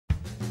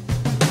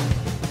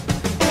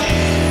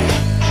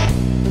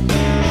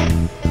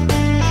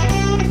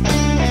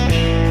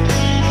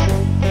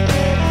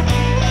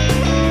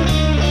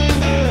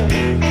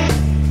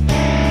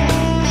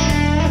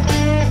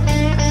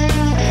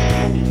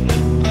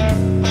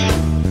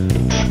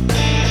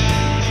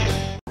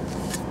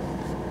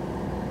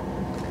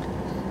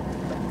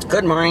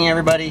Good morning,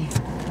 everybody.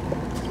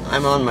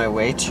 I'm on my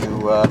way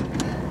to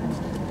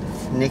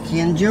Nikki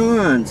and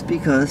John's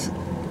because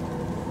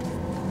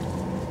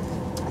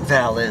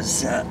Val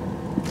is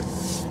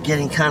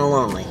getting kind of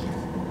lonely.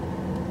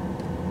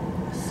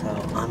 So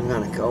I'm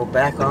gonna go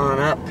back on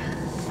up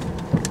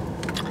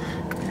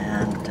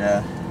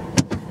and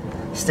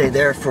stay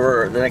there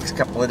for the next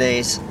couple of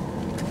days.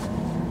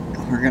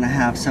 We're gonna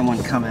have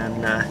someone come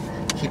and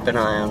keep an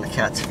eye on the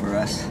cats for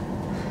us.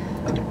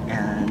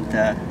 And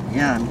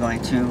yeah, I'm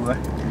going to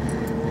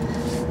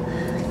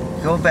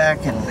go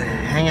back and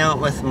hang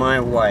out with my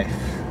wife.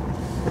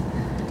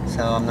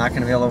 So I'm not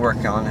going to be able to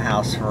work on the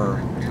house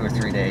for 2 or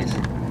 3 days.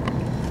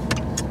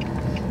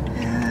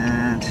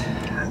 And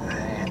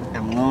I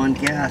am low on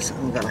gas.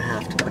 I'm going to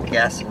have to put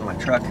gas in my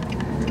truck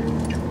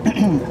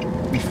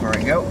before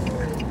I go.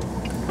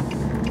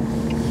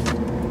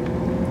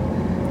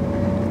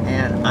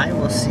 And I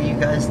will see you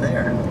guys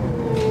there.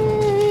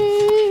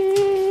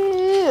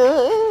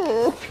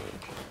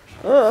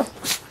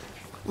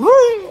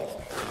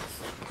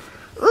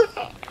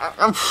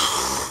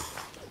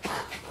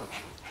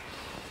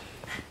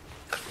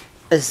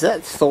 Is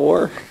that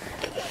Thor?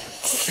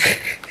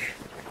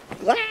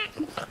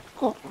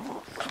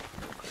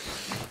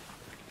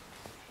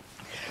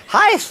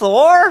 Hi,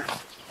 Thor!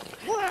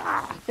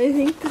 I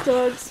think the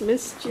dogs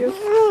missed you.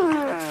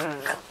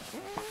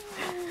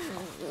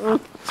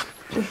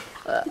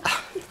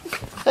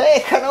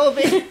 Hey,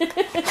 Kenobi!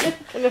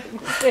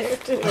 Kenobi's there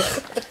too.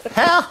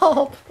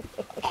 Help!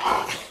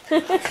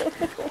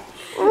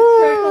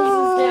 Freckles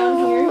is down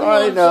here. He I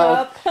wants know.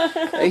 up.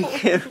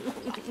 Thank you.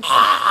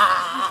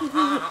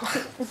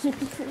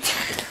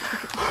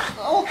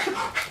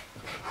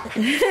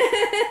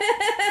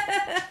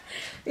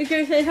 You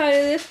can say hi to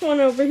this one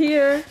over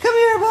here. Come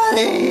here,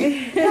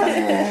 buddy! Come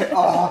here!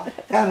 Oh,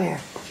 come here!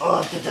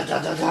 Oh, da,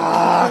 da, da,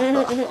 da.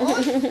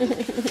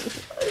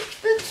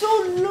 It's been so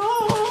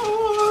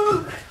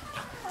long!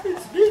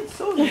 It's been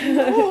so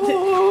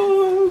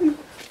long!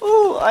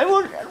 Oh, I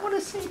want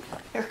to see.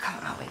 Here,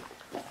 come on, wait.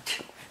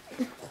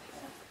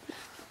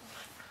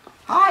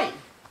 Hi!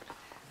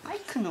 Hi,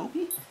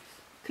 Kenobi.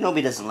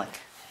 Kenobi doesn't like.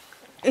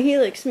 He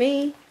likes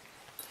me.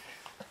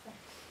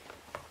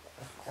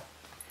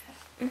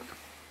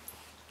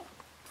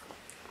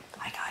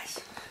 Hi, guys.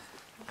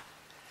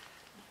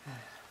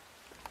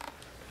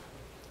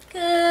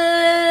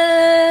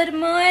 Good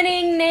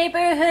morning,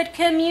 neighborhood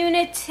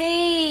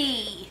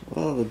community.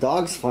 Well, the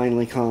dogs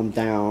finally calmed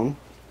down.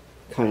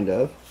 Kind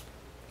of.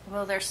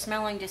 Well, they're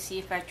smelling to see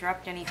if I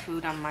dropped any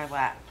food on my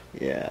lap.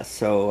 Yeah,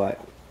 so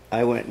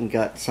I went and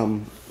got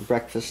some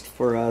breakfast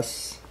for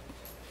us.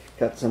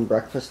 Got some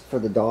breakfast for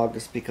the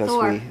dogs because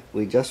Thor.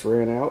 we just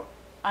ran out.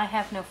 I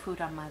have no food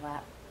on my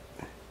lap.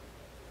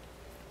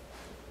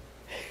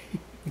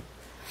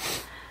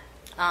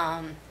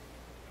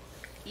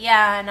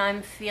 Yeah, and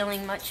I'm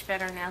feeling much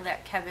better now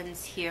that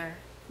Kevin's here.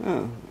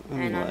 Oh,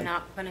 And glad. I'm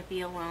not going to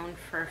be alone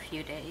for a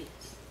few days.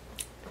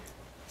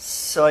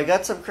 So I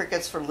got some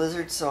crickets for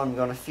lizards, so I'm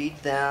going to feed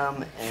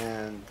them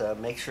and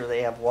make sure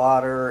they have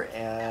water.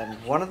 And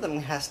one of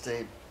them has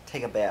to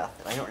take a bath.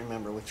 I don't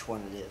remember which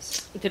one it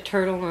is. The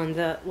turtle on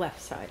the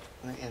left side.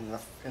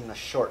 In the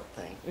short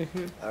thing.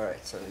 Mm-hmm. All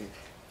right, so you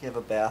give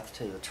a bath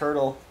to the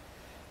turtle,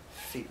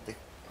 feed the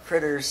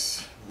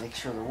critters, make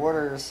sure the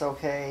water is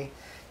okay.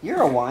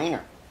 You're a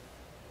whiner.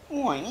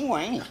 Whiny,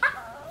 whiny.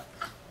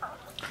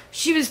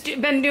 She's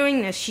been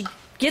doing this. She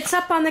gets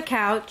up on the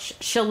couch,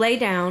 she'll lay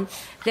down,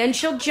 then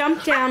she'll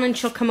jump down and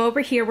she'll come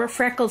over here where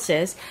Freckles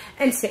is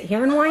and sit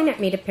here and whine at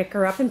me to pick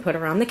her up and put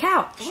her on the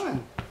couch. Come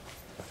on.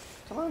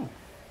 Come on.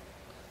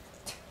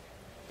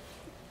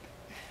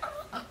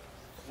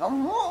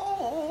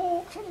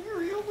 Oh, come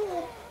here, you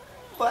little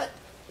butt.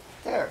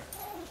 There.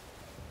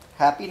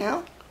 Happy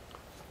now?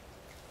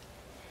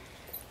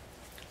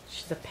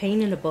 She's a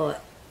pain in the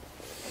butt.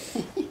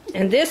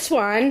 And this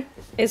one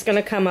is going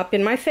to come up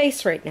in my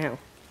face right now.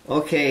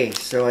 Okay,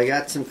 so I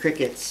got some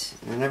crickets,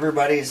 and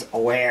everybody's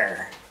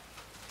aware.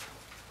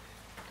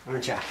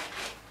 Aren't ya?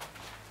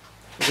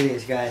 Look at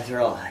these guys, they're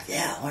all like,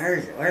 yeah, where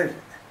is it, where is it?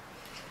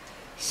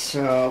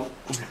 So,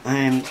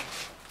 I'm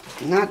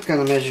not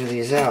going to measure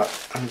these out.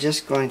 I'm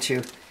just going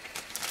to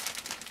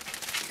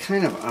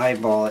kind of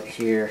eyeball it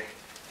here.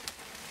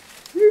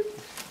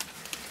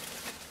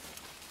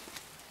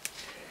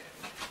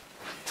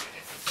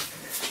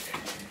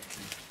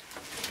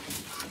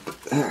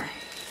 There.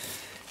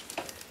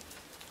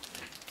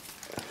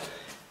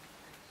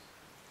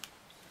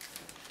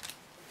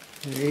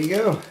 There you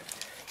go.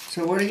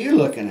 So what are you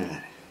looking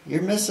at?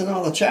 You're missing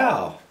all the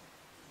chow.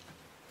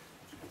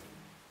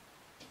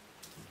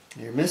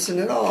 You're missing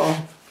it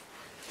all.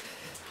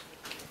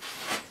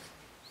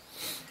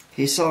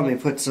 He saw me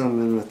put some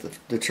in with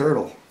the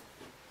turtle.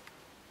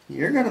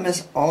 You're gonna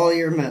miss all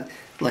your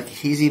Look,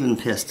 he's even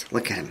pissed.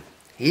 Look at him.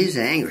 He's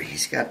angry.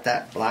 He's got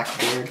that black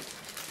beard.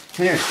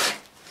 Come here.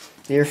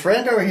 Your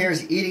friend over here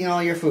is eating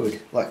all your food.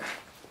 Look.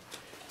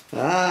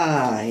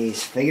 Ah,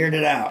 he's figured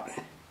it out.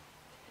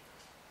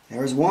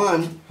 There's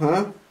one,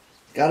 huh?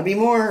 Gotta be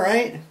more,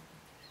 right?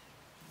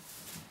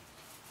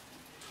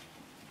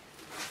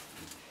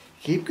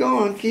 Keep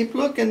going, keep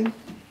looking.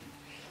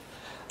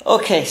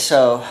 Okay,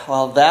 so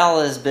while Val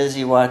is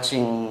busy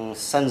watching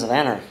Sons of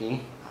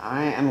Anarchy,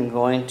 I am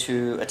going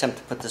to attempt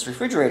to put this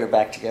refrigerator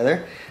back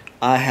together.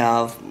 I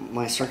have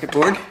my circuit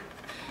board.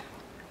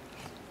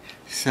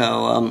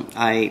 So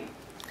I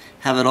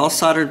have it all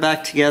soldered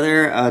back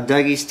together.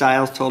 Dougie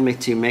Styles told me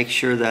to make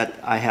sure that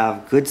I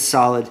have good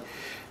solid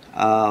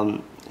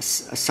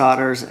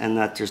solders and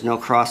that there's no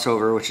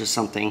crossover, which is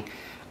something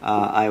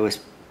I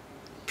was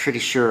pretty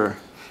sure.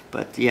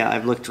 But yeah,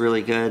 I've looked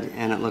really good,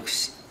 and it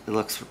looks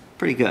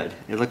pretty good.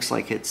 It looks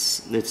like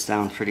it's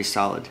down pretty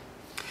solid.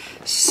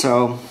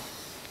 So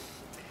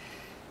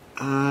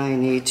I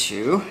need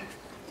to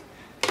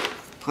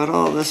put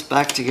all this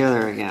back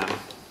together again.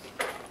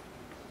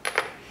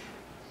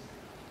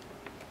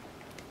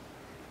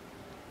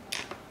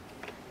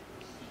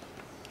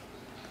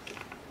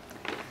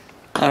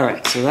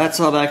 Alright, so that's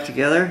all back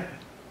together.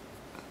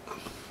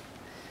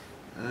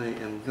 I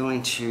am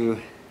going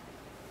to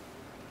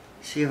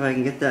see if I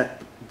can get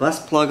that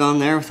bus plug on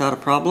there without a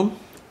problem,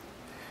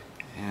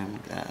 and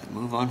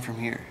move on from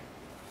here.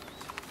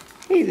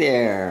 Hey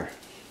there!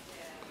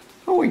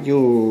 How are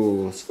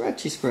you?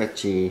 Scratchy,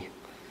 scratchy.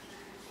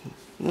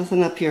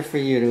 Nothing up here for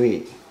you to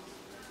eat.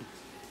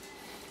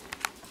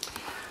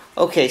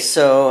 Okay,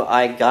 so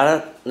I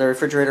got the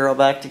refrigerator all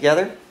back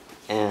together,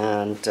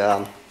 and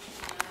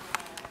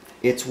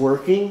it's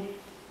working,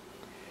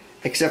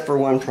 except for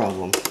one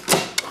problem.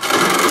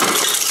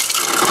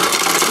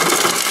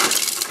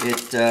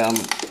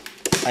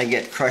 I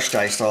get crushed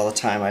ice all the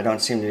time. I don't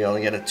seem to be able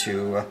to get it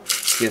to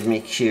give me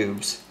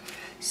cubes.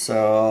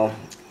 So,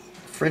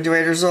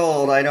 refrigerator's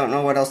old. I don't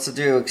know what else to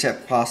do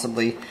except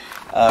possibly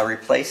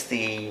replace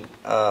the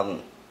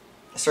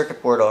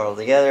circuit board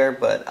altogether,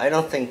 but I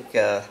don't think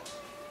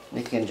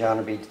Nikki and John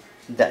would be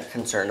that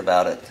concerned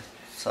about it.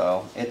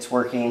 So, it's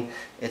working.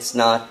 It's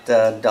not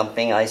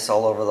dumping ice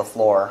all over the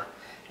floor.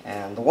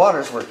 And the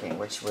water's working,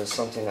 which was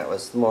something that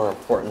was more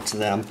important to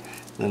them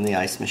than the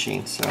ice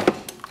machine. So,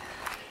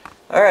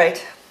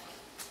 alright.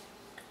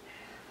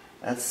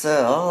 That's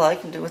all I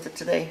can do with it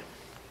today.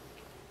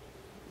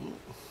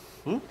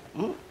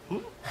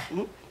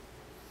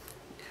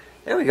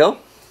 There we go.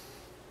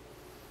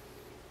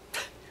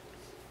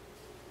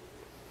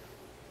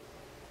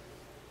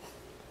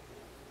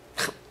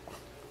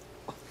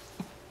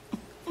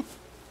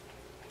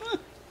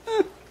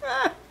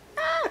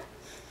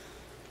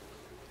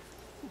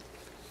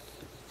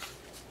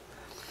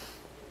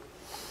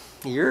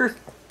 Your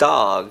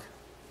dog.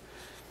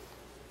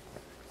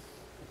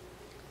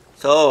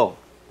 So,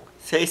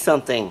 say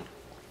something.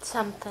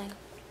 Something.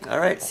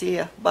 Alright, see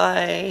ya.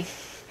 Bye.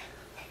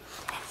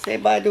 Say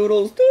bye,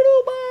 Doodles.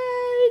 Doodle,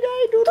 bye.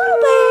 Bye, Doodle.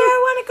 Doodle bear, I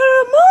want to go to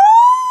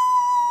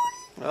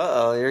the moon.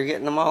 Uh-oh, you're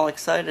getting them all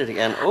excited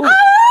again. Oh.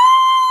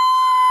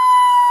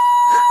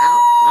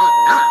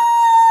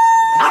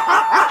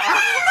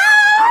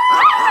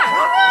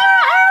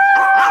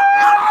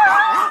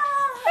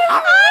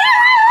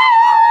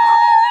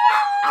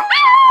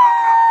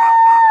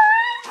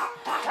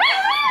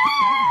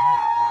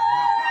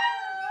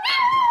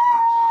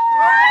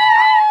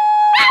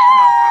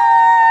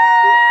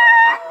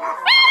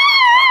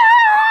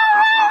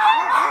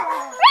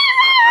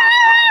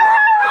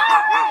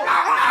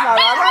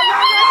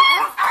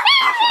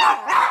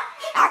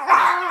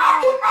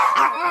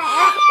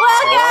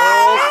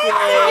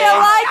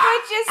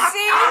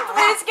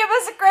 Please give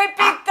us a great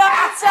big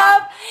thumbs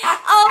up, a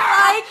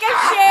like, a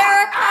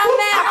share, a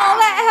comment, all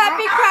that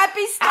happy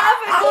crappy stuff,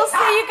 and we'll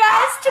see you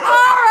guys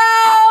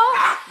tomorrow.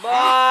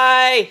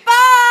 Bye.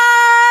 Bye.